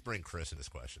 please bring Chris in this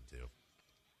question too.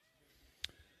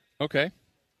 Okay.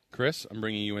 Chris, I'm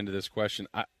bringing you into this question.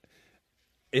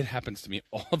 It happens to me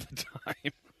all the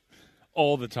time.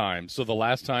 All the time. So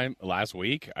last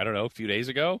week, I don't know, a few days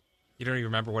ago. You don't even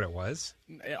remember what it was?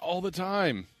 All the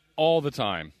time. All the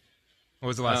time. What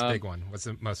was the last big one? What's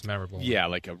the most memorable one? Yeah,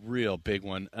 like a real big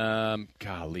one.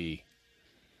 Golly.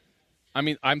 I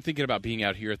mean, I'm thinking about being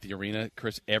out here at the arena,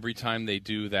 Chris, every time they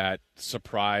do that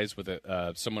surprise with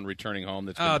someone returning home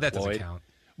that's been that deployed. doesn't count.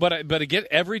 But again,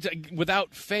 every time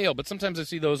without fail. But sometimes I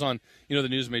see those on, the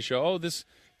news may show. Oh, this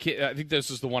kid. I think this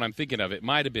is the one I'm thinking of. It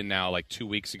might have been now like 2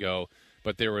 weeks ago,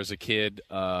 but there was a kid.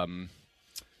 What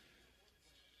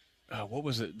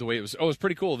was it? The way it was. Oh, it was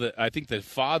pretty cool. That I think the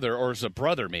father, or it was a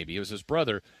brother, maybe it was his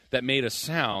brother that made a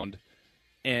sound,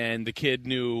 and the kid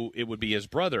knew it would be his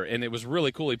brother, and it was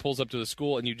really cool. He pulls up to the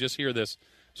school, and you just hear this.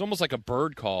 It's almost like a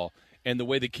bird call. And the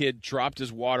way the kid dropped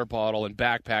his water bottle and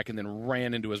backpack and then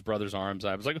ran into his brother's arms,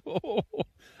 I was like, oh,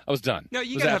 I was done. No,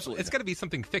 it's got to be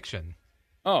something fiction.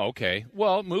 Oh, okay.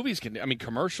 Well, movies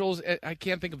commercials. I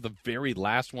can't think of the very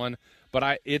last one,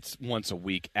 but it's once a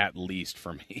week at least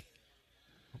for me.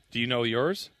 Do you know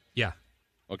yours? Yeah.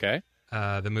 Okay.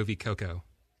 The movie Coco.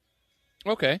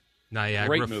 Okay.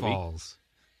 Niagara Falls.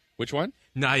 Which one?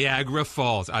 Niagara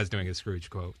Falls. I was doing a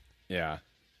Scrooge quote. Yeah.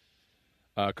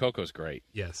 Coco's great.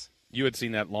 Yes. You had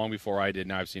seen that long before I did.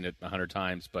 Now I've seen it 100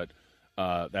 times, but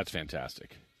that's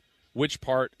fantastic. Which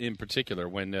part in particular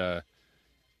when,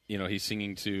 he's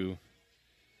singing to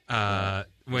when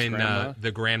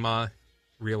the grandma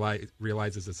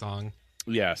realizes the song?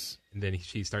 Yes. And then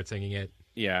she starts singing it?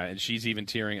 Yeah, and she's even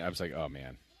tearing. I was like, oh,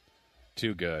 man.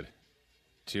 Too good.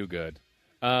 Too good.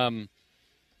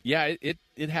 Yeah,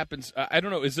 it happens. I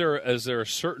don't know. Is there a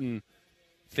certain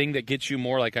thing that gets you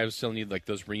more, like I was telling you, like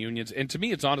those reunions? And to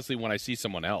me, it's honestly when I see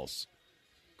someone else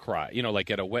cry. Like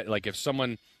at a like if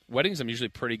weddings, I'm usually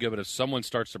pretty good, but if someone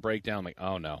starts to break down, I'm like,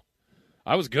 oh no,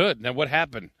 I was good. Now what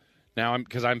happened? Now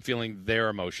because I'm feeling their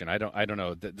emotion. I don't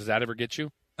know. Does that ever get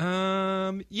you?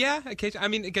 Yeah, occasionally. I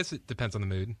mean, I guess it depends on the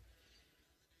mood.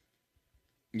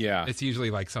 Yeah, it's usually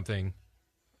like something.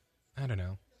 I don't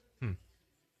know.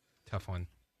 Tough one.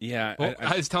 Yeah, well,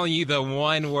 I was telling you the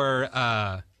one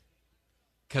where.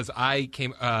 Because I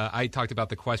talked about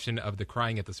the question of the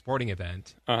crying at the sporting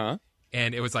event. Uh-huh.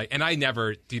 And it was like, and I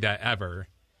never do that ever.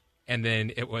 And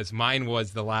then mine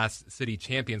was the last City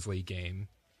Champions League game.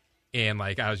 And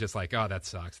like, I was just like, oh, that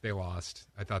sucks. They lost.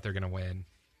 I thought they're going to win.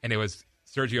 And it was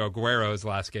Sergio Aguero's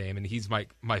last game. And he's my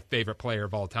favorite player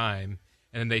of all time.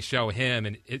 And then they show him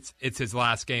and it's his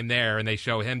last game there. And they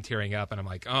show him tearing up. And I'm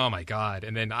like, oh my God.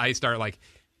 And then I start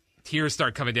tears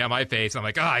start coming down my face. I'm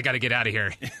like, oh, I got to get out of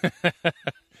here.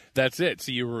 That's it.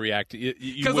 So you were reacting.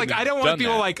 Because I don't want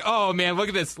people like, oh, man, look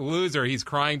at this loser. He's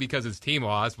crying because his team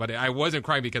lost. But I wasn't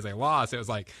crying because they lost. It was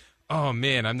like, oh,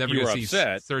 man, I'm never going to see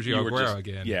Sergio Aguero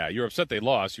again. Yeah, you were upset they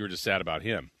lost. You were just sad about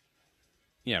him.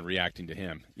 Yeah, reacting to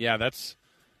him. Yeah,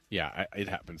 it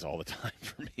happens all the time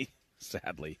for me,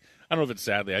 sadly. I don't know if it's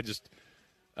sadly. I just,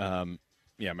 my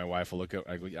wife will look at,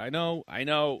 I go, I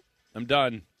know, I'm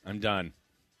done.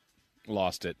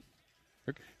 Lost it.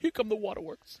 Here come the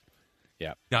waterworks.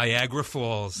 Yeah. Niagara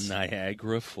Falls.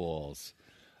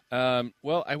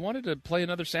 Well, I wanted to play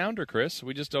another sounder, Chris.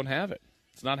 We just don't have it.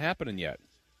 It's not happening yet.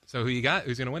 So who you got?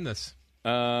 Who's going to win this?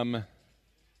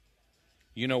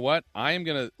 You know what? I am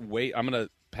going to wait. I'm going to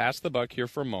pass the buck here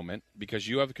for a moment because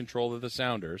you have control of the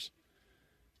sounders.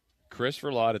 Chris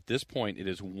Verlaud, at this point, it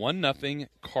is 1-0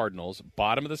 Cardinals,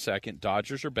 bottom of the second.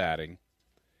 Dodgers are batting.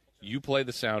 You play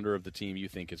the sounder of the team you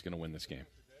think is going to win this game.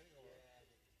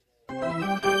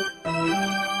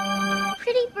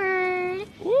 Pretty bird.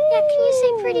 Woo! Yeah, can you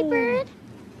say pretty bird?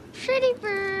 Pretty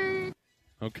bird.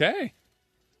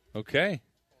 Okay.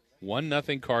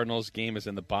 1-0 Cardinals. Game is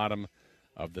in the bottom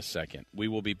of the second. We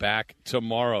will be back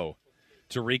tomorrow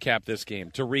to recap this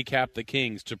game, to recap the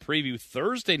Kings, to preview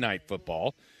Thursday night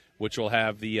football, which will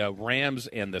have the Rams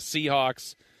and the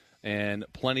Seahawks, and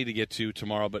plenty to get to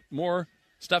tomorrow. But more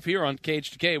stuff here on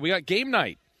KHTK. We got game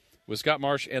night with Scott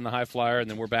Marsh and the High Flyer, and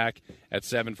then we're back at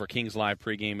 7 for Kings Live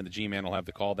pregame, and the G-Man will have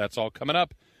the call. That's all coming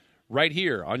up right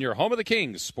here on your home of the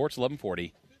Kings, Sports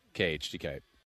 1140 KHTK.